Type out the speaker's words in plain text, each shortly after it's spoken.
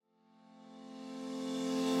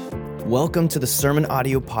Welcome to the Sermon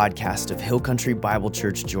Audio Podcast of Hill Country Bible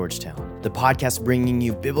Church, Georgetown. The podcast bringing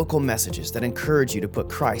you biblical messages that encourage you to put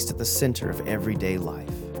Christ at the center of everyday life.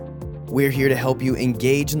 We're here to help you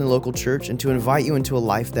engage in the local church and to invite you into a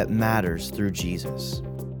life that matters through Jesus.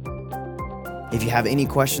 If you have any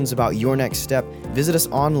questions about your next step, visit us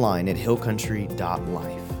online at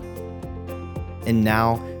hillcountry.life. And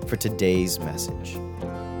now for today's message.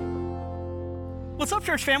 What's up,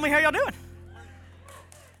 church family? How y'all doing?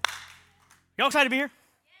 Y'all excited to be here?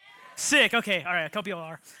 Sick. Okay. All right. A couple y'all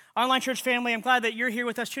are. Online church family, I'm glad that you're here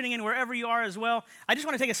with us, tuning in wherever you are as well. I just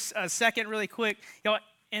want to take a second really quick. Y'all,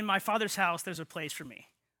 in my Father's house, there's a place for me.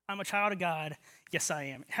 I'm a child of God. Yes, I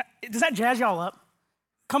am. Does that jazz y'all up?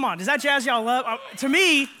 Come on. Does that jazz y'all up? To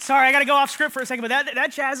me, sorry, I got to go off script for a second, but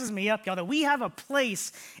that jazzes me up, y'all, that we have a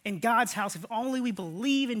place in God's house if only we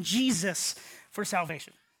believe in Jesus for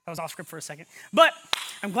salvation. That was off script for a second. But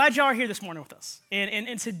I'm glad y'all are here this morning with us.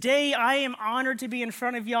 And today I am honored to be in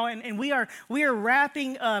front of y'all. And we are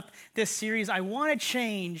wrapping up this series, I Want to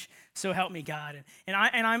Change, So Help Me God. And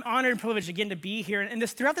I'm honored and privileged again to be here. And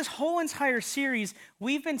throughout this whole entire series,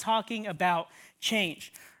 we've been talking about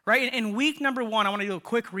change. Right? In week number 1, I want to do a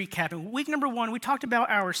quick recap. In week number 1, we talked about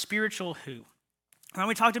our spiritual who. And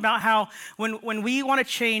we talked about how when we want to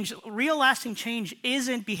change, real lasting change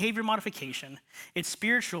isn't behavior modification, it's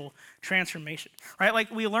spiritual transformation, right? Like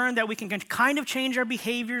we learned that we can kind of change our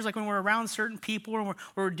behaviors, like when we're around certain people or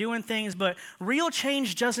we're doing things, but real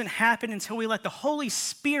change doesn't happen until we let the Holy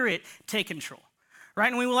Spirit take control, right?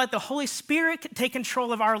 And when we let the Holy Spirit take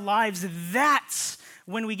control of our lives, that's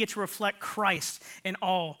when we get to reflect Christ in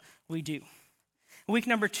all we do. In week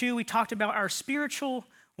number 2, we talked about our spiritual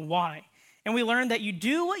why. And we learned that you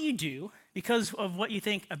do what you do because of what you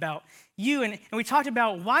think about you. And we talked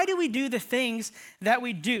about why do we do the things that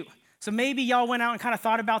we do. So maybe y'all went out and kind of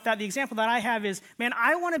thought about that. The example that I have is, man,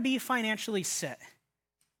 I want to be financially set.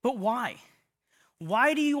 But why?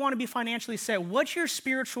 Why do you want to be financially set? What's your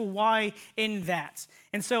spiritual why in that?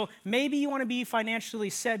 And so maybe you want to be financially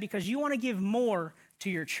set because you want to give more to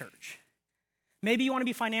your church. Maybe you want to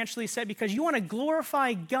be financially set because you want to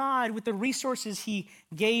glorify God with the resources He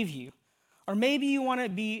gave you. Or maybe you want to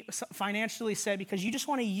be financially set because you just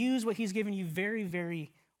want to use what He's given you very, very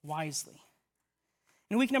wisely.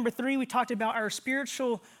 In week number 3, we talked about our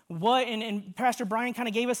spiritual what, and Pastor Brian kind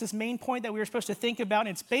of gave us this main point that we were supposed to think about, and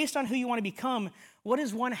it's based on who you want to become. What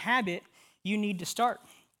is one habit you need to start?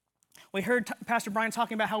 We heard Pastor Brian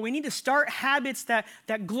talking about how we need to start habits that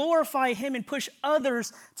glorify Him and push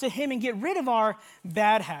others to Him and get rid of our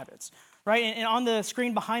bad habits. Right, and on the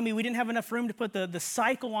screen behind me, we didn't have enough room to put the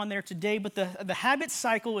cycle on there today, but the habit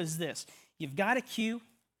cycle is this. You've got a cue,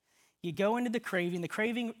 you go into the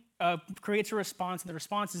craving creates a response, and the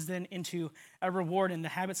response is then into a reward, and the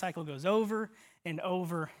habit cycle goes over and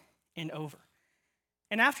over and over.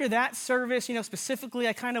 And after that service, specifically,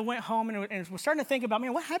 I kind of went home and was starting to think about,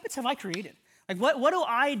 man, what habits have I created? Like, what do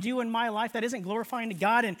I do in my life that isn't glorifying to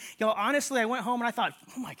God? And, honestly, I went home and I thought,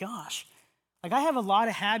 oh my gosh, like I have a lot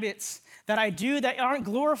of habits that I do that aren't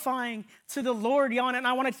glorifying to the Lord, y'all, and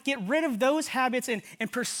I want to get rid of those habits and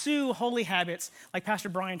pursue holy habits like Pastor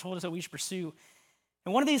Brian told us that we should pursue.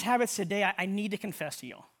 And one of these habits today, I need to confess to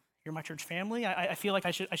y'all. You're my church family. I feel like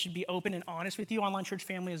I should be open and honest with you, online church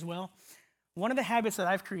family as well. One of the habits that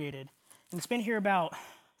I've created, and it's been here about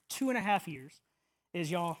 2.5 years,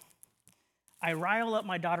 is, y'all, I rile up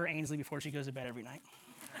my daughter Ainsley before she goes to bed every night.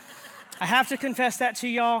 I have to confess that to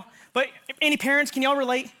y'all. But any parents, can y'all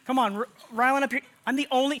relate? Come on, riling up your, me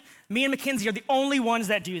and Mackenzie are the only ones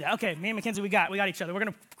that do that. Okay, me and Mackenzie, we got each other. We're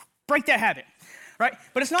going to break that habit, right?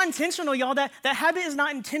 But it's not intentional, y'all. That habit is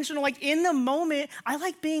not intentional. Like in the moment, I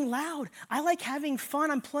like being loud. I like having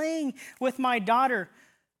fun. I'm playing with my daughter.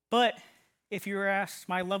 But if you were asked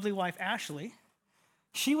my lovely wife, Ashley,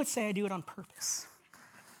 she would say I do it on purpose.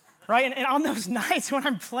 Right? And on those nights when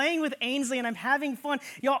I'm playing with Ainsley and I'm having fun,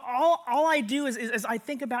 y'all, all I do is I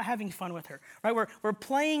think about having fun with her. Right? We're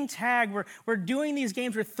playing tag, we're doing these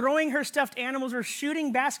games, we're throwing her stuffed animals, we're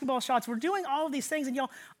shooting basketball shots, we're doing all of these things, and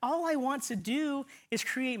y'all, all I want to do is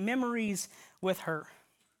create memories with her.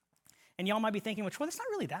 And y'all might be thinking, well, that's not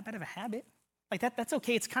really that bad of a habit. Like that's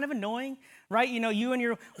okay. It's kind of annoying, right? You and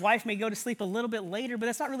your wife may go to sleep a little bit later, but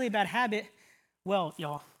that's not really a bad habit. Well,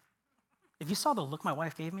 y'all, if you saw the look my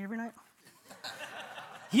wife gave me every night,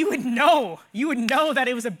 you would know that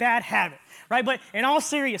it was a bad habit, right? But in all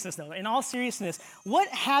seriousness, what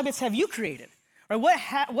habits have you created? Right?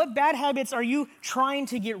 What bad habits are you trying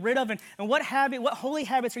to get rid of? And what holy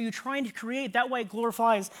habits are you trying to create? That way it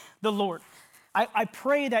glorifies the Lord. I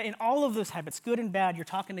pray that in all of those habits, good and bad, you're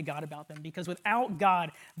talking to God about them, because without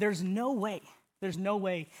God, there's no way There's no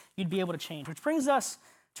way you'd be able to change. Which brings us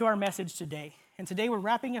to our message today. And today we're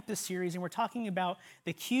wrapping up this series and we're talking about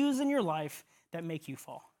the cues in your life that make you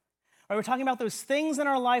fall. Right, we're talking about those things in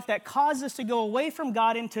our life that cause us to go away from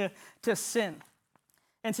God into sin.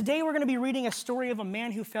 And today we're going to be reading a story of a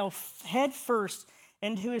man who fell head first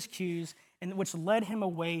into his cues, and which led him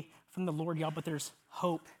away from the Lord, y'all. But there's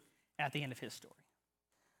hope at the end of his story.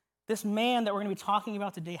 This man that we're going to be talking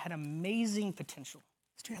about today had amazing potential.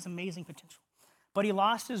 This dude has amazing potential. But he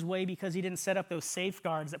lost his way because he didn't set up those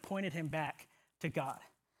safeguards that pointed him back to God.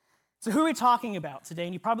 So who are we talking about today?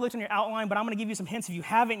 And you probably looked on your outline, but I'm going to give you some hints if you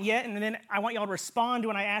haven't yet, and then I want y'all to respond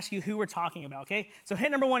when I ask you who we're talking about, okay? So hint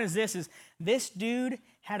number one is this dude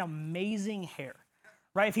had amazing hair,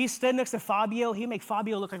 right? If he stood next to Fabio, he'd make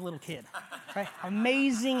Fabio look like a little kid, right?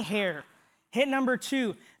 Amazing hair. Hint number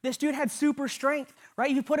two, this dude had super strength, right?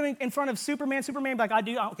 If you put him in front of Superman would be like,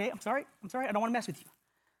 okay, I'm sorry, I don't want to mess with you.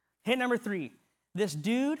 Hint number three, this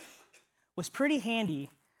dude was pretty handy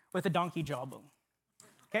with a donkey jawbone.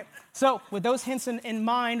 Okay, so with those hints in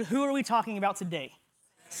mind, who are we talking about today?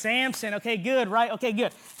 Samson. Okay, good, right? Okay,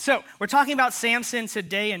 good. So we're talking about Samson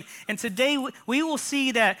today, and today we will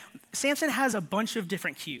see that Samson has a bunch of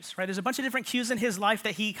different cues, right? There's a bunch of different cues in his life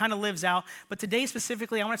that he kind of lives out, but today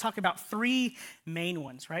specifically, I want to talk about three main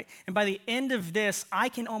ones, right? And by the end of this, I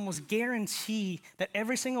can almost guarantee that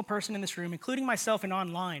every single person in this room, including myself and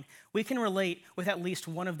online, we can relate with at least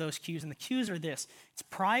one of those cues, and the cues are this. It's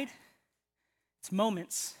pride, it's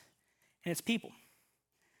moments, and it's people.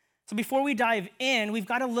 So before we dive in, we've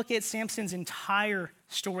got to look at Samson's entire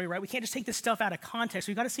story, right? We can't just take this stuff out of context.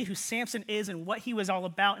 We've got to see who Samson is and what he was all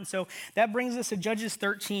about. And so that brings us to Judges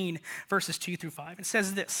 13, verses 2 through 5. It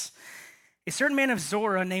says this: a certain man of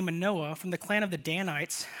Zorah named Manoah from the clan of the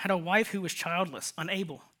Danites had a wife who was childless,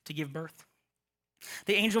 unable to give birth.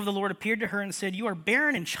 The angel of the Lord appeared to her and said, "You are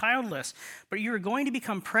barren and childless, but you are going to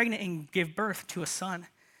become pregnant and give birth to a son.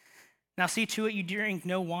 Now see to it you drink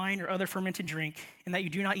no wine or other fermented drink, and that you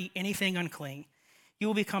do not eat anything unclean. You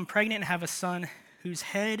will become pregnant and have a son whose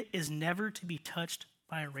head is never to be touched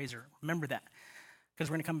by a razor." Remember that, because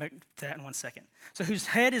we're going to come back to that in 1 second. So whose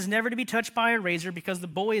head is never to be touched by a razor, because the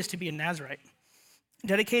boy is to be a Nazirite,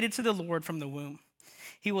 dedicated to the Lord from the womb.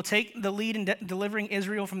 He will take the lead in delivering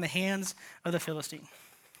Israel from the hands of the Philistine.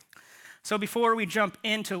 So before we jump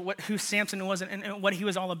into who Samson was and what he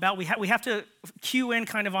was all about, we have to cue in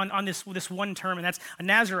kind of on this one term, and that's a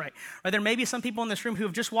Nazirite. Right? There may be some people in this room who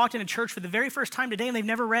have just walked into church for the very first time today and they've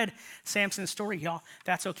never read Samson's story, y'all.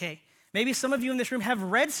 That's okay. Maybe some of you in this room have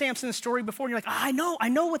read Samson's story before and you're like, I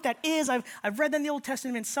know what that is. I've read that in the Old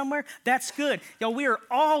Testament somewhere. That's good. Y'all, we are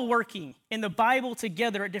all working in the Bible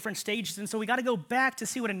together at different stages, and so we got to go back to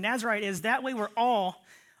see what a Nazirite is. That way we're all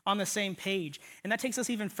on the same page. And that takes us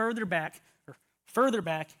even further back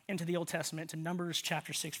into the Old Testament to Numbers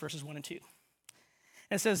chapter 6, verses 1 and 2.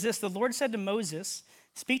 And it says this: the Lord said to Moses,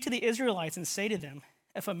 "Speak to the Israelites and say to them,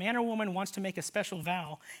 if a man or woman wants to make a special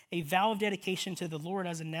vow, a vow of dedication to the Lord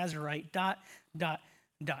as a Nazirite, ...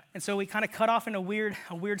 And so we kind of cut off in a weird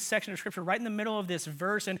section of scripture right in the middle of this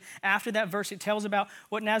verse. And after that verse, it tells about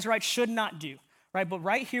what Nazirites should not do, right? But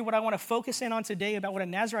right here, what I want to focus in on today about what a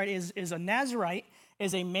Nazirite is a Nazirite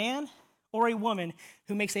is a man or a woman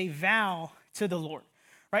who makes a vow to the Lord,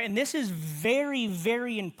 right? And this is very,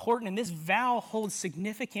 very important, and this vow holds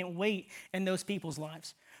significant weight in those people's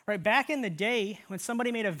lives, right? Back in the day, when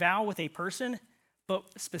somebody made a vow with a person, but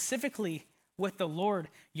specifically with the Lord,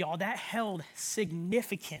 y'all, that held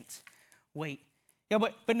significant weight. Yeah,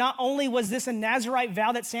 but not only was this a Nazirite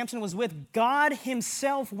vow that Samson was with, God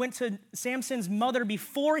himself went to Samson's mother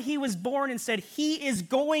before he was born and said he is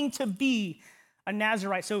going to be a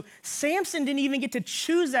Nazirite. So Samson didn't even get to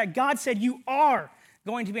choose that. God said, you are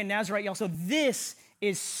going to be a Nazirite, y'all. So this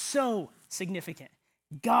is so significant.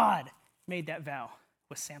 God made that vow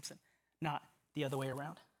with Samson, not the other way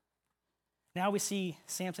around. Now we see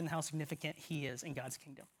Samson, how significant he is in God's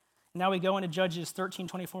kingdom. Now we go into Judges 13,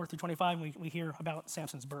 24 through 25, and we hear about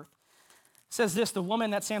Samson's birth. It says this: the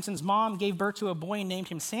woman, that Samson's mom, gave birth to a boy and named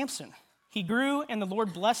him Samson. He grew, and the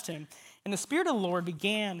Lord blessed him, and the Spirit of the Lord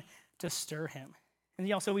began to stir him.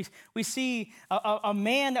 And also we see a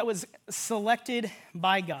man that was selected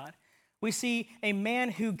by God. We see a man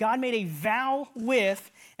who God made a vow with,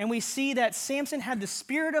 and we see that Samson had the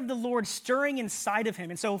Spirit of the Lord stirring inside of him.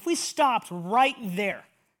 And so if we stopped right there,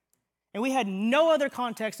 and we had no other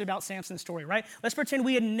context about Samson's story, right? Let's pretend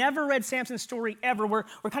we had never read Samson's story ever. We're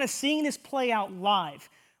kind of seeing this play out live.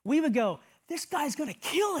 We would go, this guy's going to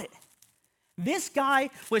kill it. This guy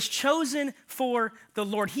was chosen for the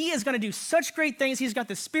Lord. He is going to do such great things. He's got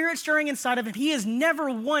the Spirit stirring inside of him. He is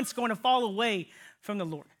never once going to fall away from the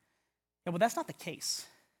Lord. Yeah, well, that's not the case.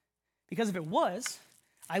 Because if it was,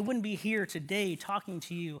 I wouldn't be here today talking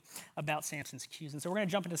to you about Samson's cues. And so we're going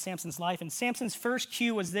to jump into Samson's life. And Samson's first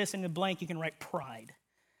cue was this. In the blank, you can write pride.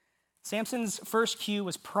 Samson's first cue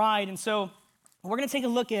was pride. And so we're going to take a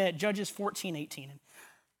look at Judges 14:18.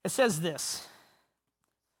 It says this: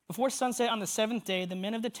 Before sunset on the seventh day, the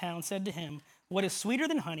men of the town said to him, "What is sweeter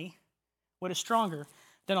than honey? What is stronger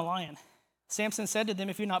than a lion?" Samson said to them,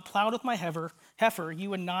 "If you had not plowed with my heifer, you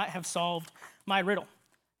would not have solved my riddle."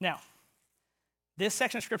 Now, this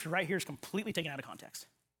section of scripture right here is completely taken out of context,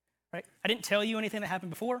 right? I didn't tell you anything that happened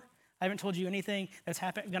before. I haven't told you anything that's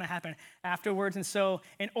going to happen afterwards. And so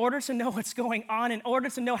in order to know what's going on, in order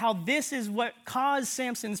to know how this is what caused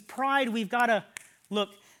Samson's pride, we've got to look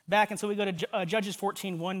back. And so we go to Judges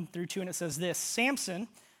 14:1-2, and it says this: Samson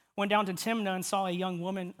went down to Timnah and saw a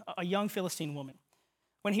young Philistine woman.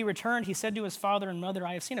 When he returned, he said to his father and mother,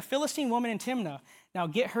 "I have seen a Philistine woman in Timnah. Now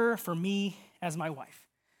get her for me as my wife."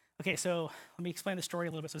 Okay, so let me explain the story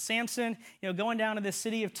a little bit. So Samson, going down to this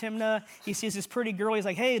city of Timnah, he sees this pretty girl. He's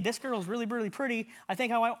like, "Hey, this girl's really, really pretty. I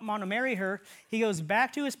think I want to marry her." He goes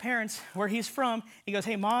back to his parents, where he's from. He goes,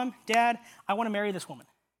 "Hey, Mom, Dad, I want to marry this woman."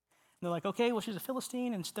 And they're like, "Okay, well, she's a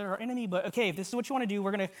Philistine, and they're our enemy, but okay, if this is what you want to do,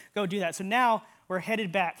 we're going to go do that." So now we're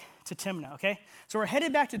headed back to Timnah, okay? So we're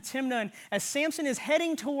headed back to Timnah, and as Samson is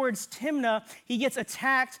heading towards Timnah, he gets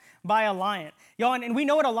attacked by a lion. Y'all, and we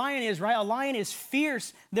know what a lion is, right? A lion is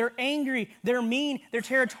fierce, they're angry, they're mean, they're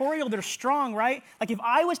territorial, they're strong, right? Like if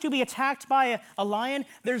I was to be attacked by a lion,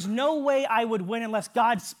 there's no way I would win unless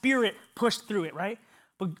God's spirit pushed through it, right?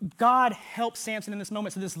 But God helps Samson in this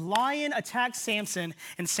moment. So this lion attacks Samson,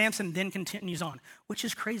 and Samson then continues on, which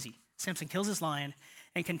is crazy. Samson kills this lion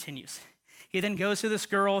and continues. He then goes to this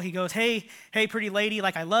girl. He goes, hey, pretty lady,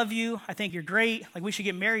 like, I love you. I think you're great. Like, we should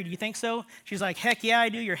get married. Do you think so? She's like, heck yeah, I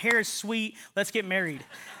do. Your hair is sweet. Let's get married.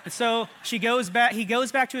 And so he goes back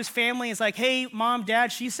to his family. And it's like, hey, Mom,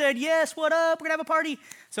 Dad, she said yes. What up? We're going to have a party.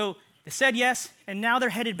 So they said yes, and now they're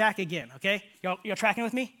headed back again, okay? Y'all tracking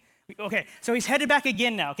with me? Okay, so he's headed back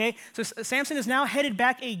again now, okay? So Samson is now headed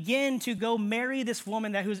back again to go marry this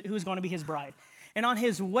woman who's going to be his bride. And on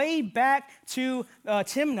his way back to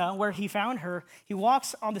Timnah, where he found her, he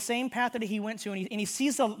walks on the same path that he went to, and he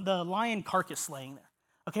sees the lion carcass laying there.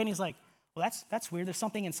 Okay, and he's like, well, that's weird. There's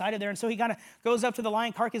something inside of there. And so he kind of goes up to the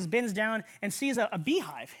lion carcass, bends down, and sees a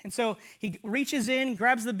beehive. And so he reaches in,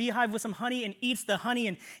 grabs the beehive with some honey, and eats the honey.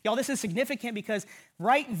 And y'all, this is significant because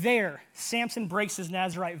right there, Samson breaks his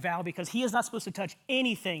Nazirite vow because he is not supposed to touch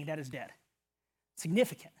anything that is dead.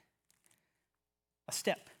 Significant. A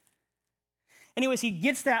step. Anyways, he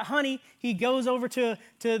gets that honey, he goes over to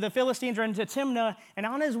the Philistines or into Timnah, and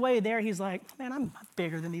on his way there, he's like, man, I'm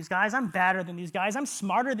bigger than these guys, I'm badder than these guys, I'm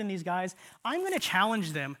smarter than these guys, I'm gonna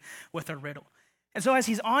challenge them with a riddle. And so as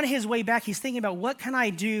he's on his way back, he's thinking about what can I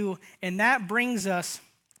do, and that brings us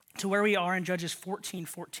to where we are in Judges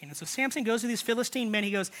 14:14. And so Samson goes to these Philistine men,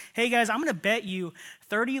 he goes, hey guys, I'm gonna bet you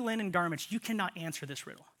 30 linen garments, you cannot answer this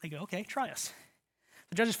riddle. They go, okay, try us.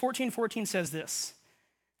 So Judges 14:14 says this: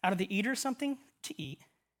 out of the eater, something to eat.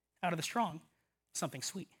 Out of the strong, something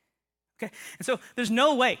sweet. Okay? And so there's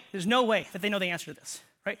no way that they know the answer to this,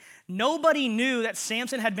 right? Nobody knew that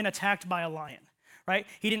Samson had been attacked by a lion, right?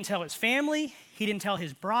 He didn't tell his family. He didn't tell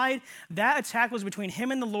his bride. That attack was between him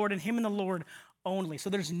and the Lord only. So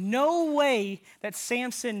there's no way that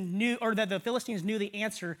Samson knew, or that the Philistines knew the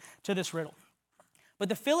answer to this riddle. But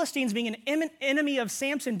the Philistines, being an enemy of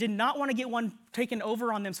Samson, did not want to get one taken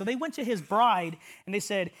over on them. So they went to his bride and they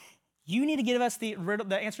said, you need to give us the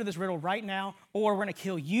answer to this riddle right now, or we're going to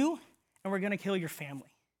kill you and we're going to kill your family.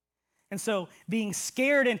 And so being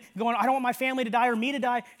scared and going, I don't want my family to die or me to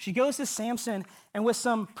die, she goes to Samson, and with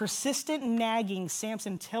some persistent nagging,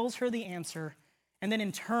 Samson tells her the answer, and then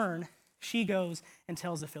in turn, she goes and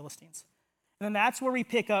tells the Philistines. And then that's where we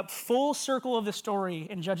pick up full circle of the story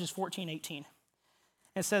in Judges 14:18.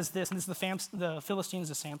 It says this, and this is the Philistines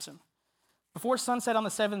to Samson. Before sunset on the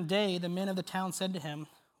seventh day, the men of the town said to him,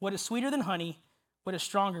 what is sweeter than honey? What is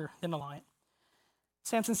stronger than a lion?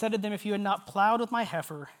 Samson said to them, if you had not plowed with my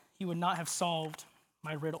heifer, you would not have solved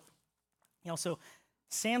my riddle. So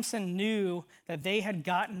Samson knew that they had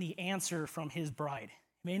gotten the answer from his bride.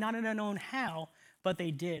 He may not have known how, but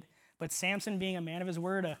they did. But Samson, being a man of his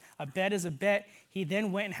word, a bet is a bet, he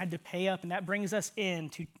then went and had to pay up, and that brings us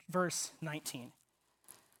into verse 19.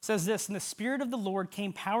 It says this, and the Spirit of the Lord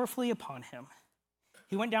came powerfully upon him.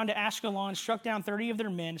 He went down to Ashkelon, struck down 30 of their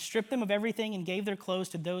men, stripped them of everything, and gave their clothes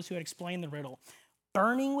to those who had explained the riddle.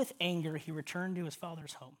 Burning with anger, he returned to his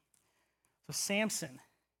father's home. So Samson,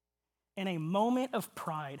 in a moment of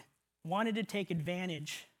pride, wanted to take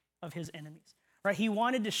advantage of his enemies, right? He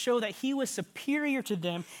wanted to show that he was superior to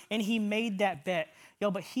them, and he made that bet.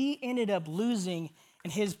 But he ended up losing,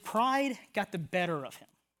 and his pride got the better of him.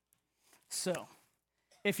 So,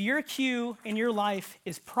 if your cue in your life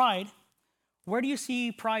is pride, where do you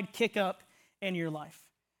see pride kick up in your life?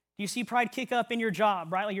 Do you see pride kick up in your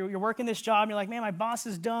job, right? Like you're working this job, and you're like, man, my boss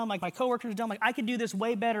is dumb, like my coworkers are dumb, like I could do this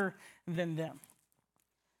way better than them.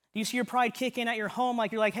 Do you see your pride kick in at your home?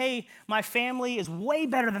 Like you're like, hey, my family is way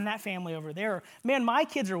better than that family over there. Or, man, my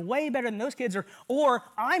kids are way better than those kids. Or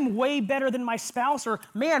I'm way better than my spouse. Or,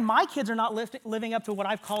 man, my kids are not living up to what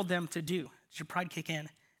I've called them to do. Does your pride kick in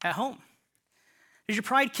at home? Does your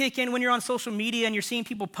pride kick in when you're on social media and you're seeing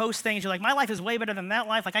people post things? You're like, my life is way better than that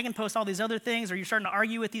life. Like I can post all these other things. Or you're starting to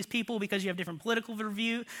argue with these people because you have different political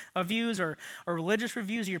views or religious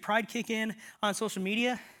reviews. Does your pride kick in on social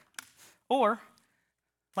media? Or,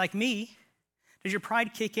 like me, does your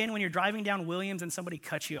pride kick in when you're driving down Williams and somebody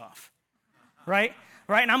cuts you off? Right?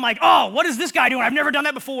 And I'm like, oh, what is this guy doing? I've never done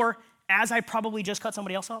that before, as I probably just cut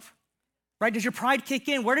somebody else off. Right? Does your pride kick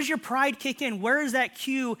in? Where does your pride kick in? Where is that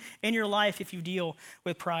cue in your life if you deal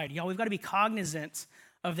with pride? Y'all, we've got to be cognizant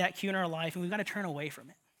of that cue in our life, and we've got to turn away from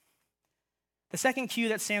it. The second cue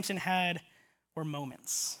that Samson had were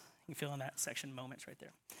moments. You can fill in that section, moments, right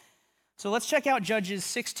there. So let's check out Judges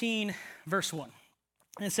 16, verse 1.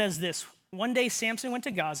 And it says this: one day Samson went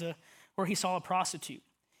to Gaza where he saw a prostitute.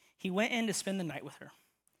 He went in to spend the night with her.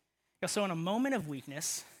 So in a moment of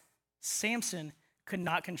weakness, Samson could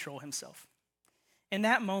not control himself. In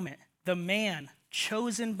that moment, the man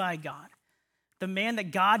chosen by God, the man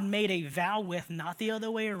that God made a vow with, not the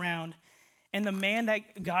other way around, and the man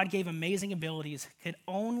that God gave amazing abilities, could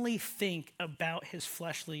only think about his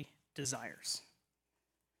fleshly desires.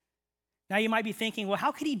 Now you might be thinking, well,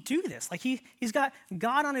 how could he do this? Like he's got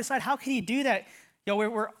God on his side. How could he do that?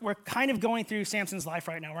 We're kind of going through Samson's life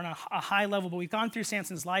right now. We're on a high level, but we've gone through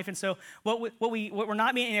Samson's life. And so what we're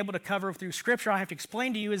not being able to cover through Scripture, I have to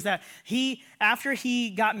explain to you, is that after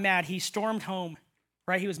he got mad, he stormed home.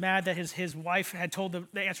 Right? He was mad that his wife had told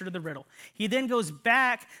the answer to the riddle. He then goes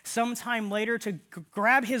back sometime later to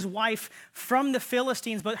grab his wife from the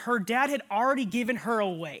Philistines, but her dad had already given her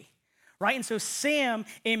away. Right? And so Sam,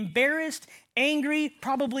 embarrassed, angry,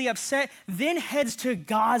 probably upset, then heads to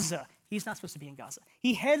Gaza. He's not supposed to be in Gaza.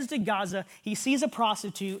 He heads to Gaza, he sees a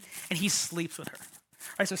prostitute, and he sleeps with her.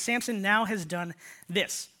 Right? So Samson now has done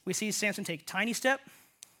this. We see Samson take tiny step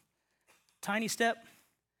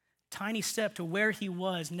to where he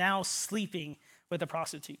was, now sleeping with a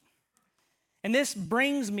prostitute. And this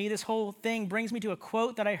whole thing brings me to a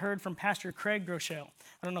quote that I heard from Pastor Craig Groeschel.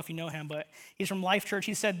 I don't know if you know him, but he's from Life Church.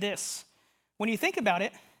 He said this: when you think about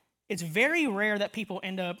it, it's very rare that people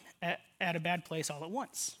end up at a bad place all at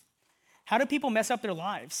once. How do people mess up their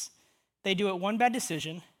lives? They do it one bad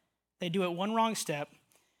decision, they do it one wrong step,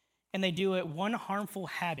 and they do it one harmful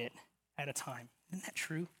habit at a time. Isn't that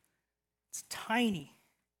true? It's tiny,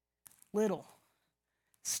 little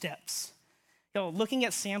steps. Looking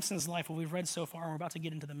at Samson's life, what we've read so far, and we're about to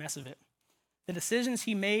get into the mess of it, the decisions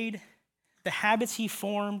he made, the habits he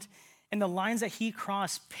formed, and the lines that he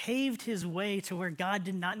crossed paved his way to where God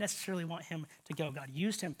did not necessarily want him to go. God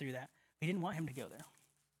used him through that. He didn't want him to go there.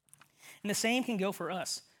 And the same can go for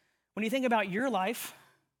us. When you think about your life,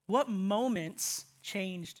 what moments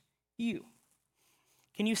changed you?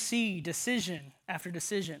 Can you see decision after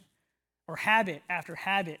decision, or habit after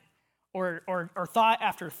habit, or thought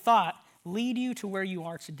after thought lead you to where you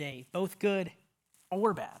are today, both good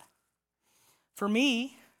or bad? For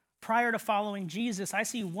me, prior to following Jesus, I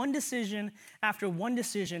see one decision after one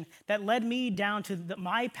decision that led me down to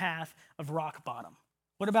my path of rock bottom.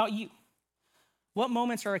 What about you? What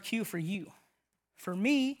moments are a cue for you? For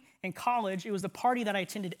me, in college, it was the party that I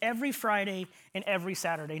attended every Friday and every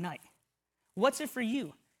Saturday night. What's it for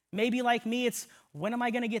you? Maybe like me, it's when am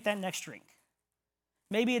I going to get that next drink?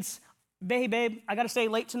 Maybe it's, hey, babe, I got to stay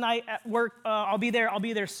late tonight at work. I'll be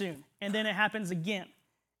there soon. And then it happens again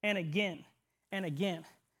and again and again.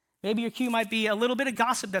 Maybe your cue might be a little bit of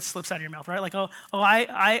gossip that slips out of your mouth, right? Like,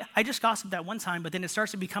 I just gossiped that one time, but then it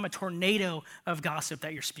starts to become a tornado of gossip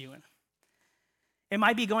that you're spewing. It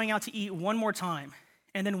might be going out to eat one more time,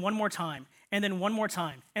 and then one more time, and then one more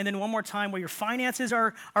time, and then one more time where your finances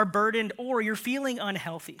are burdened or you're feeling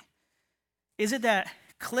unhealthy. Is it that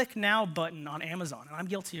click now button on Amazon? And I'm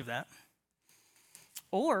guilty of that.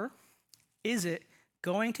 Or is it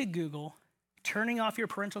going to Google, turning off your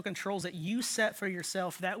parental controls that you set for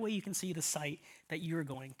yourself? That way you can see the site that you're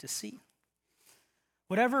going to see.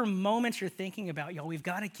 Whatever moments you're thinking about, y'all, we've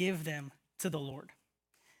got to give them to the Lord.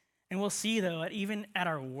 And we'll see, though, even at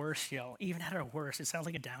our worst, it sounds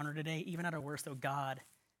like a downer today, even at our worst, though, God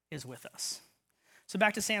is with us. So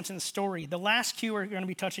back to Samson's story. The last cue we're going to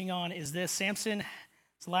be touching on is this. Samson's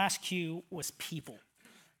last cue was people.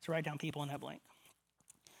 So write down people in that blank.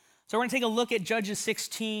 So we're going to take a look at Judges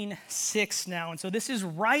 16:6 now. And so this is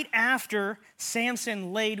right after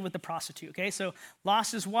Samson laid with the prostitute, okay? So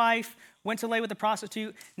lost his wife, went to lay with the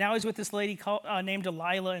prostitute. Now he's with this lady named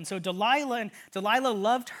Delilah. And so Delilah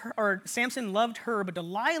loved her, or Samson loved her, but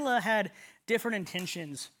Delilah had different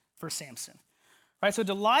intentions for Samson. Right, so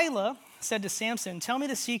Delilah said to Samson, "Tell me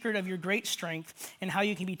the secret of your great strength and how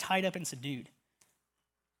you can be tied up and subdued."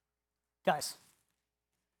 Guys,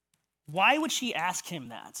 why would she ask him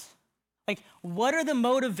that? Like, what are the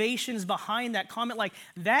motivations behind that comment? Like,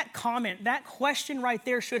 that comment, that question right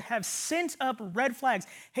there should have sent up red flags.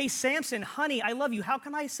 Hey, Samson, honey, I love you. How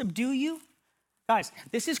can I subdue you? Guys,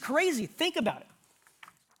 this is crazy. Think about it.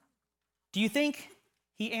 Do you think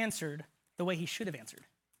he answered the way he should have answered?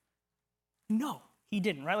 No, he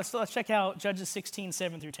didn't, right? Let's check out Judges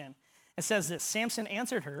 16:7-10. It says this, Samson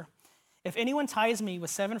answered her, "If anyone ties me with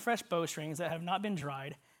 7 fresh bowstrings that have not been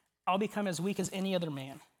dried, I'll become as weak as any other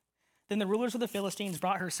man." Then the rulers of the Philistines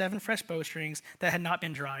brought her 7 fresh bowstrings that had not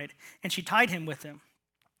been dried, and she tied him with them.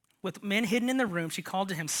 With men hidden in the room, she called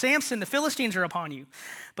to him, "Samson, the Philistines are upon you."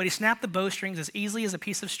 But he snapped the bowstrings as easily as a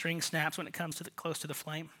piece of string snaps when it comes close to the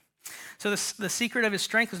flame. So the secret of his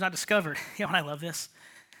strength was not discovered. You know, and I love this.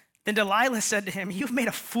 Then Delilah said to him, "You've made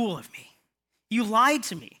a fool of me. You lied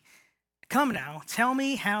to me. Come now, tell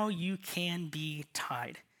me how you can be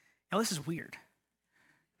tied." Now, this is weird,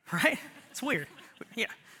 right? It's weird.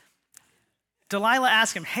 Yeah. Delilah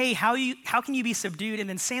asked him, "Hey, how can you be subdued?" And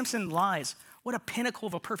then Samson lies. What a pinnacle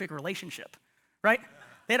of a perfect relationship, right?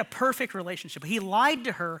 They had a perfect relationship. He lied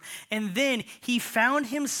to her, and then he found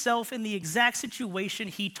himself in the exact situation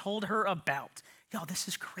he told her about. Yo, this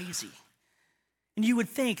is crazy. And you would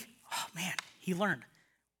think, oh man, he learned.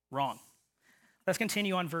 Wrong. Let's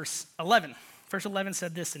continue on verse 11. Verse 11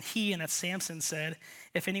 said this, and that's Samson, said,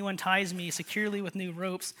 "If anyone ties me securely with new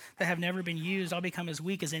ropes that have never been used, I'll become as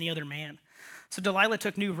weak as any other man." So Delilah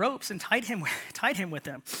took new ropes and tied him with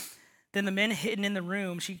them. Then the men hidden in the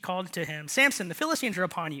room, she called to him, "Samson, the Philistines are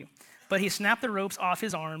upon you." But he snapped the ropes off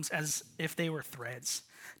his arms as if they were threads.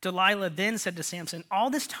 Delilah then said to Samson, "All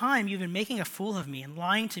this time you've been making a fool of me and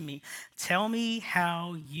lying to me. Tell me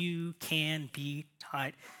how you can be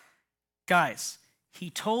tied." Guys, he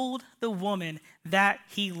told the woman that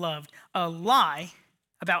he loved a lie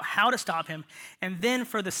about how to stop him, and then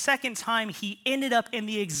for the second time, he ended up in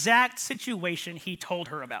the exact situation he told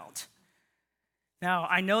her about. Now,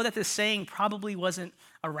 I know that this saying probably wasn't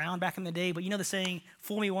around back in the day, but you know the saying,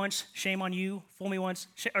 "Fool me once, shame on you. Fool me once,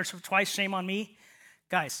 or twice, shame on me."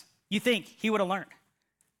 Guys, you think he would have learned?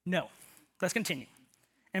 No. Let's continue.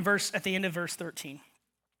 At the end of verse 13.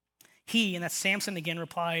 And that's Samson again,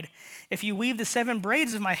 replied, "If you weave the 7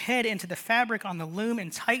 braids of my head into the fabric on the loom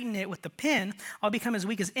and tighten it with the pin, I'll become as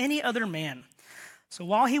weak as any other man." So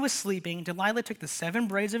while he was sleeping, Delilah took the 7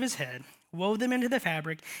 braids of his head, wove them into the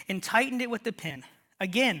fabric, and tightened it with the pin.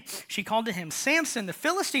 Again, she called to him, "Samson, the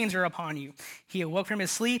Philistines are upon you." He awoke from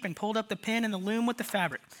his sleep and pulled up the pin and the loom with the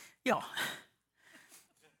fabric. Yo,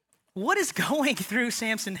 what is going through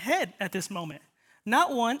Samson's head at this moment?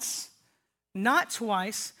 Not once, not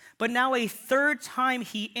twice, but now a third time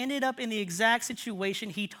he ended up in the exact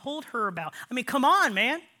situation he told her about. I mean, come on,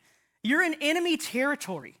 man. You're in enemy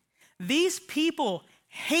territory. These people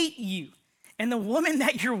hate you. And the woman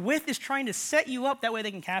that you're with is trying to set you up that way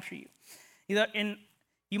they can capture you. And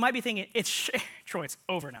you might be thinking, Troy, it's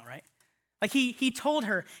over now, right? Like he told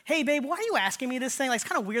her, "Hey, babe, why are you asking me this thing? Like, it's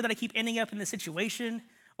kind of weird that I keep ending up in this situation."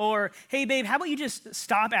 Or, "Hey, babe, how about you just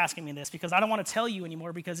stop asking me this because I don't want to tell you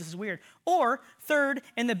anymore because this is weird." Or, third,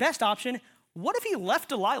 and the best option, what if he left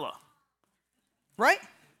Delilah? Right?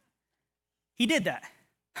 He did that.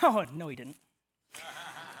 Oh, no, he didn't.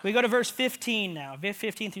 We go to verse 15 now,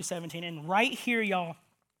 15-17. And right here, y'all,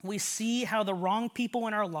 we see how the wrong people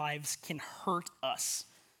in our lives can hurt us.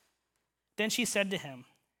 Then she said to him,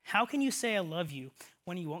 "How can you say I love you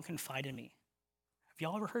when you won't confide in me?" Have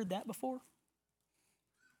y'all ever heard that before?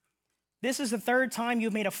 "This is the 3rd time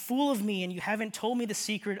you've made a fool of me and you haven't told me the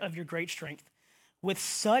secret of your great strength." With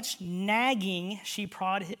such nagging, she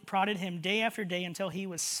prodded him day after day until he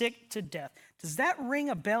was sick to death. Does that ring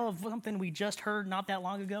a bell of something we just heard not that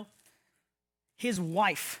long ago? His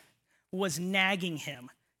wife was nagging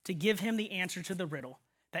him to give him the answer to the riddle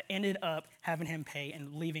that ended up having him pay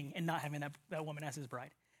and leaving and not having that woman as his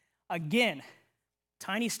bride. Again,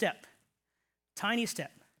 tiny step, tiny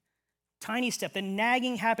step. Tiny step. The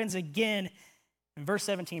nagging happens again. And verse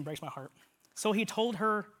 17 breaks my heart. So he told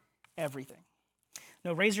her everything.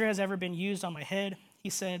 "No razor has ever been used on my head,"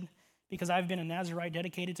 he said, because I've been a Nazirite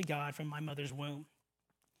dedicated to God from my mother's womb.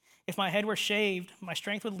 If my head were shaved, my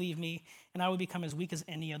strength would leave me, and I would become as weak as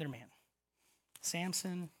any other man.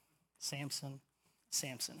 Samson, Samson,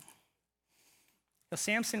 Samson. So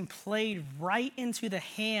Samson played right into the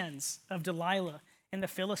hands of Delilah and the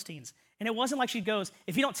Philistines. And it wasn't like she goes,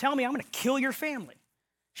 if you don't tell me, I'm going to kill your family.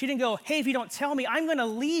 She didn't go, hey, if you don't tell me, I'm going to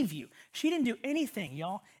leave you. She didn't do anything,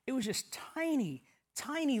 y'all. It was just tiny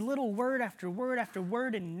little word after word after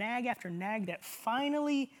word and nag after nag that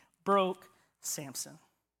finally broke Samson.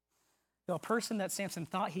 A person that Samson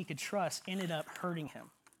thought he could trust ended up hurting him.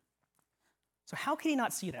 So how could he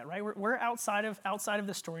not see that, right? We're outside of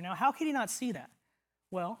the story now. How could he not see that?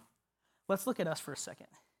 Well, let's look at us for a second.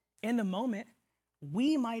 In the moment,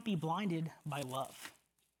 we might be blinded by love,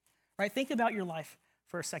 right? Think about your life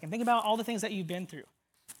for a second. Think about all the things that you've been through.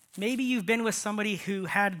 Maybe you've been with somebody who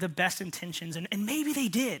had the best intentions, and maybe they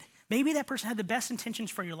did. Maybe that person had the best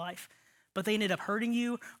intentions for your life, but they ended up hurting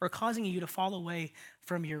you or causing you to fall away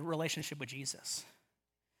from your relationship with Jesus.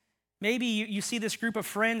 Maybe you see this group of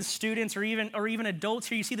friends, students, or even adults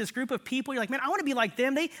here. You see this group of people. You're like, man, I want to be like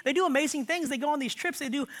them. They do amazing things. They go on these trips. They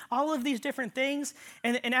do all of these different things.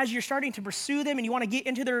 And as you're starting to pursue them and you want to get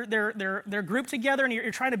into their group together and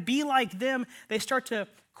you're trying to be like them, they start to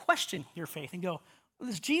question your faith and go, well,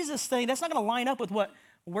 this Jesus thing, that's not going to line up with what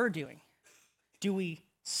we're doing. Do we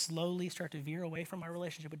slowly start to veer away from our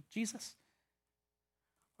relationship with Jesus?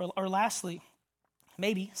 Or lastly,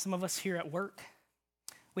 maybe some of us here at work,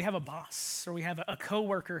 we have a boss or we have a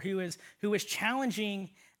coworker who is challenging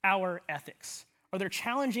our ethics, or they're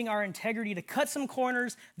challenging our integrity to cut some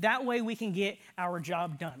corners. That way we can get our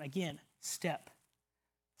job done. Again, step,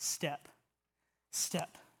 step,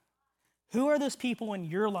 step. Who are those people in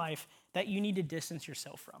your life that you need to distance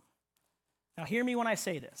yourself from? Now, hear me when I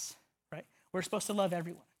say this, right? We're supposed to love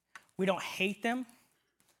everyone. We don't hate them.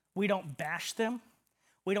 We don't bash them.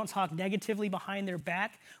 We don't talk negatively behind their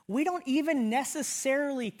back. We don't even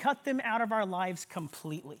necessarily cut them out of our lives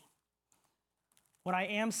completely. What I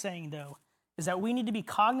am saying, though, is that we need to be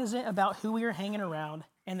cognizant about who we are hanging around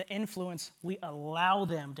and the influence we allow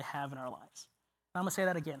them to have in our lives. I'm going to say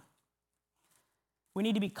that again. We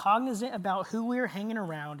need to be cognizant about who we are hanging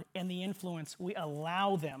around and the influence we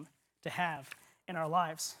allow them to have in our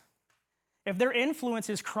lives. If their influence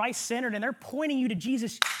is Christ-centered and they're pointing you to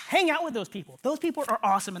Jesus, hang out with those people. Those people are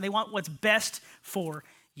awesome and they want what's best for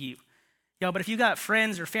you. But if you got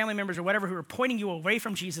friends or family members or whatever who are pointing you away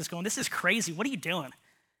from Jesus going, this is crazy, what are you doing?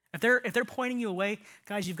 If they're pointing you away,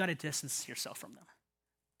 guys, you've got to distance yourself from them.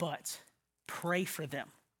 But pray for them,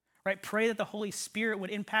 right? Pray that the Holy Spirit would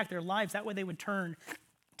impact their lives. That way they would turn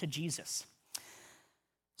to Jesus.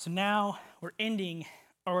 So now we're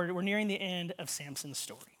nearing the end of Samson's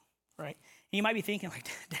story. Right? And you might be thinking, like,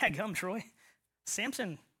 dadgum, Troy,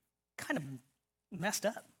 Samson kind of messed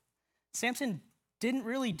up. Samson didn't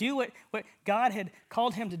really do what God had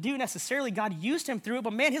called him to do necessarily. God used him through it,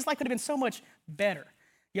 but man, his life could have been so much better.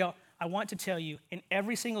 I want to tell you, in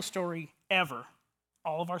every single story ever,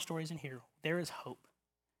 all of our stories in here, there is hope.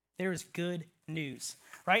 There is good news,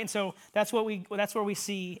 right? And so that's where we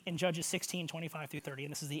see in Judges 16, 25 through 30,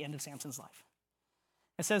 and this is the end of Samson's life.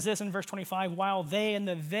 It says this in verse 25, while they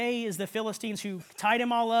is the Philistines who tied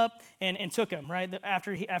him all up and took him, right,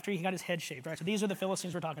 after he got his head shaved, right? So these are the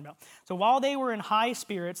Philistines we're talking about. So while they were in high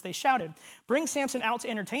spirits, they shouted, bring Samson out to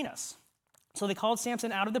entertain us. So they called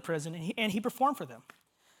Samson out of the prison, and he performed for them.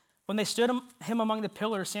 When they stood him among the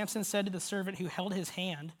pillars, Samson said to the servant who held his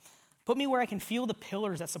hand, put me where I can feel the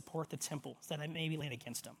pillars that support the temple, so that I may be laid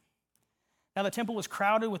against them. Now the temple was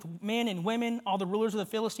crowded with men and women. All the rulers of the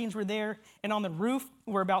Philistines were there. And on the roof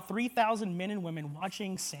were about 3,000 men and women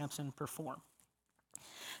watching Samson perform.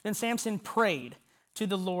 Then Samson prayed to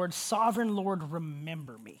the Lord, sovereign Lord,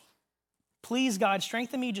 remember me. Please, God,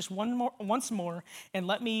 strengthen me just once more, and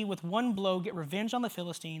let me with one blow get revenge on the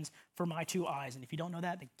Philistines for my 2 eyes. And if you don't know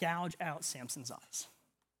that, they gouge out Samson's eyes.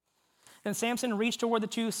 Then Samson reached toward the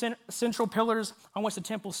 2 central pillars on which the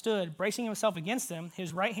temple stood, bracing himself against them,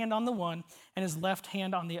 his right hand on the one and his left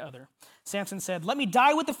hand on the other. Samson said, let me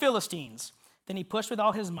die with the Philistines. Then he pushed with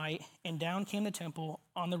all his might, and down came the temple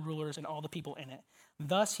on the rulers and all the people in it.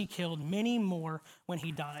 Thus he killed many more when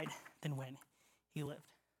he died than when he lived.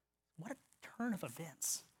 What a turn of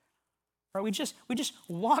events. Right, we just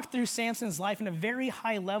walked through Samson's life in a very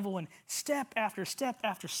high level, and step after step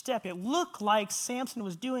after step, it looked like Samson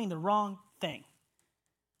was doing the wrong thing.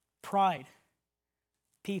 Pride,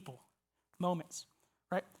 people, moments,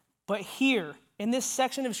 right? But here, in this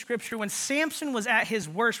section of Scripture, when Samson was at his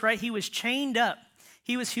worst, right, he was chained up,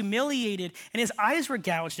 he was humiliated, and his eyes were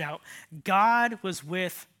gouged out, God was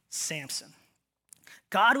with Samson.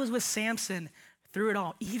 God was with Samson through it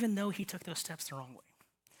all, even though he took those steps the wrong way.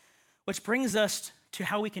 Which brings us to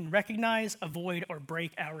how we can recognize, avoid, or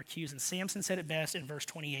break our cues. And Samson said it best in verse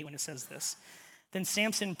 28 when it says this. Then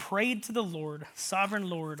Samson prayed to the Lord, sovereign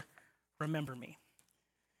Lord, remember me.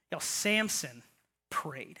 Samson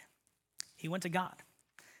prayed. He went to God.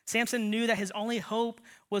 Samson knew that his only hope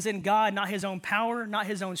was in God, not his own power, not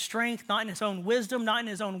his own strength, not in his own wisdom, not in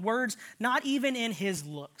his own words, not even in his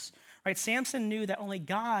looks. Right? Samson knew that only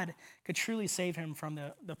God could truly save him from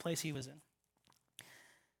the place he was in.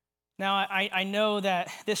 Now, I know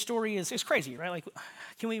that this story is crazy, right? Like,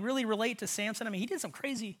 can we really relate to Samson? I mean, he did some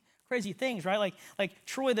crazy things, right? Like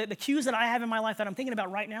Troy, the cues that I have in my life that I'm thinking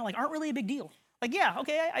about right now, like, aren't really a big deal. Like, yeah,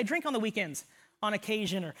 okay, I drink on the weekends on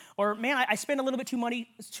occasion, or man, I spend a little bit too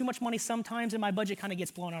much money sometimes, and my budget kind of gets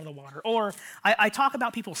blown out of the water. Or I talk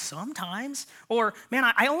about people sometimes, or man,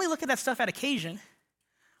 I only look at that stuff at occasion.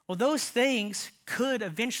 Well, those things could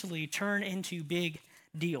eventually turn into big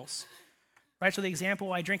deals, right? So the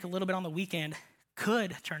example, I drink a little bit on the weekend,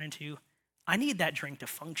 could turn into, I need that drink to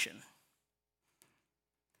function.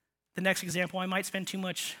 The next example, I might spend too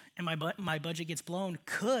much and my budget gets blown,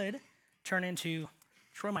 could turn into,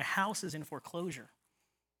 Troy, my house is in foreclosure.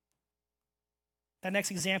 That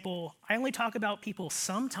next example, I only talk about people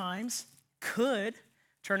sometimes, could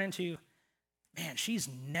turn into, man, she's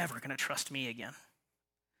never going to trust me again.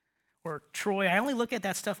 Or Troy, I only look at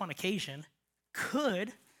that stuff on occasion,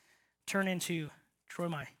 could turn into, Troy,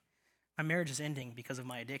 my marriage is ending because of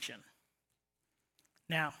my addiction.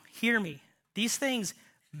 Now, hear me. These things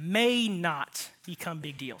may not become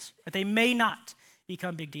big deals. But they may not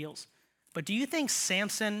become big deals. But do you think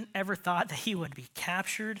Samson ever thought that he would be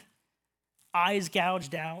captured, eyes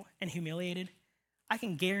gouged out, and humiliated? I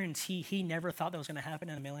can guarantee he never thought that was going to happen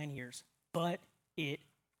in a million years. But it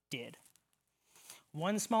did.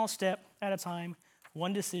 One small step at a time,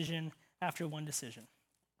 one decision after one decision.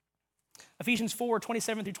 Ephesians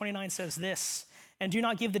 4:27-29 says this, and do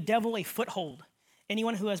not give the devil a foothold.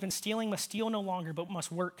 Anyone who has been stealing must steal no longer, but must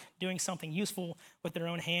work, doing something useful with their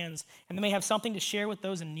own hands, and they may have something to share with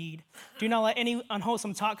those in need. Do not let any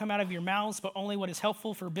unwholesome talk come out of your mouths, but only what is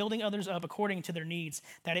helpful for building others up according to their needs,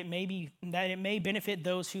 that it may benefit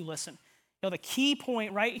those who listen. The key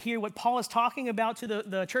point right here, what Paul is talking about to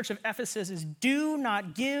the church of Ephesus is do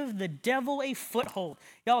not give the devil a foothold.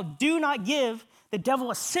 Y'all, do not give the devil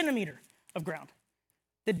a centimeter of ground.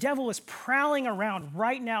 The devil is prowling around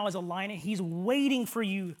right now as a lion, and he's waiting for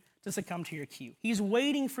you to succumb to your cue. He's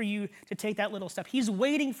waiting for you to take that little step. He's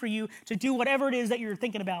waiting for you to do whatever it is that you're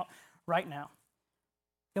thinking about right now.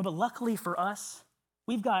 But luckily for us,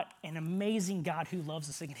 we've got an amazing God who loves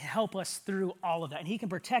us and can help us through all of that. And he can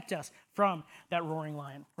protect us from that roaring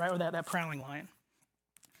lion, right? Or that prowling lion.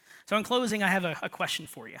 So in closing, I have a question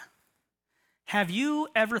for you. Have you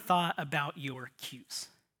ever thought about your cues?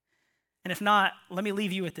 And if not, let me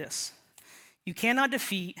leave you with this. You cannot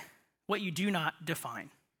defeat what you do not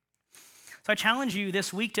define. So I challenge you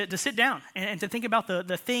this week to sit down and to think about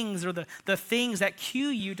the things or the things that cue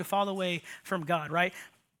you to fall away from God, right?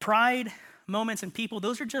 Pride, moments, and people,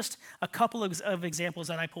 those are just a couple of examples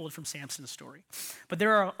that I pulled from Samson's story. But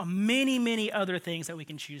there are many, many other things that we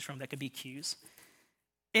can choose from that could be cues.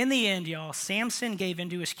 In the end, y'all, Samson gave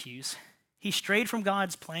into his cues. He strayed from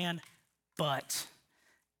God's plan, but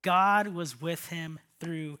God was with him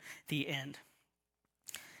through the end.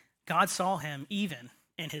 God saw him even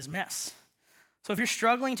in his mess. So if you're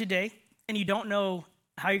struggling today and you don't know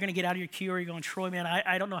how you're going to get out of your cue, or you're going, Troy, man,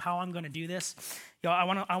 I don't know how I'm going to do this, I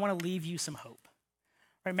want to leave you some hope.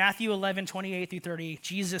 Right, Matthew 11:28-30,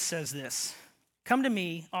 Jesus says this, come to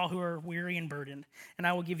me, all who are weary and burdened, and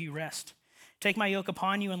I will give you rest. Take my yoke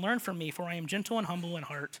upon you and learn from me, for I am gentle and humble in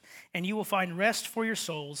heart, and you will find rest for your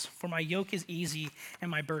souls, for my yoke is easy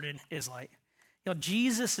and my burden is light.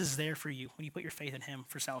 Jesus is there for you when you put your faith in him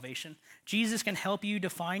for salvation. Jesus can help you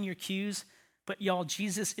define your cues, but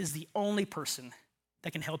Jesus is the only person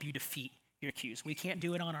that can help you defeat your cues. We can't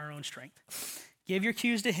do it on our own strength. Give your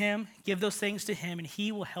cues to him, give those things to him, and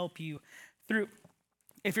he will help you through.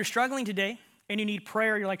 If you're struggling today, and you need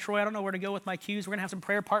prayer, you're like, Troy, I don't know where to go with my cues. We're going to have some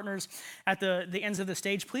prayer partners at the ends of the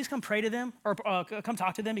stage. Please come pray to them or come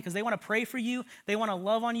talk to them because they want to pray for you, they want to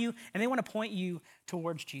love on you, and they want to point you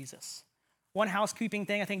towards Jesus. One housekeeping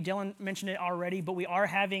thing, I think Dylan mentioned it already, but we are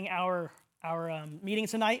having our meeting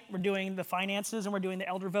tonight. We're doing the finances and we're doing the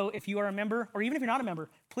elder vote. If you are a member, or even if you're not a member,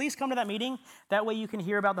 please come to that meeting. That way you can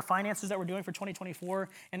hear about the finances that we're doing for 2024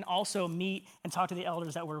 and also meet and talk to the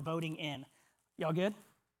elders that we're voting in. Y'all good?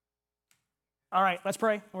 All right, let's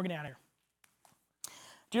pray. We're going to get out of here.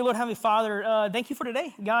 Dear Lord, Heavenly Father, thank you for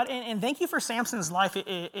today, God, and thank you for Samson's life. God,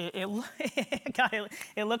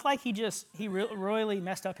 it looked like he royally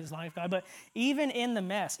messed up his life, God, but even in the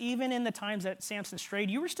mess, even in the times that Samson strayed,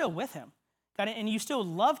 you were still with him, God, and you still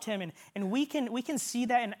loved him, and we can see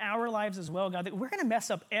that in our lives as well, God, that we're going to mess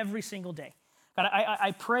up every single day. God,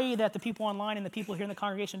 I pray that the people online and the people here in the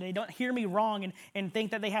congregation today don't hear me wrong and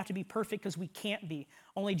think that they have to be perfect because we can't be.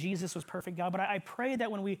 Only Jesus was perfect, God. But I pray that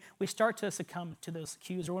when we start to succumb to those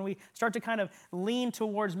cues, or when we start to kind of lean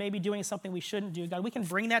towards maybe doing something we shouldn't do, God, we can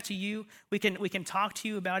bring that to you. We can talk to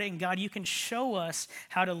you about it. And God, you can show us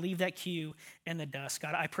how to leave that cue in the dust.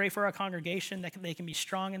 God, I pray for our congregation that they can be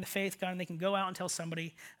strong in the faith, God, and they can go out and tell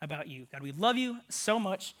somebody about you. God, we love you so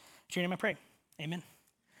much. In your name I pray. Amen.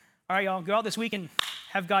 All right, y'all, go out this week and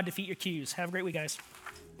have God defeat your cues. Have a great week, guys.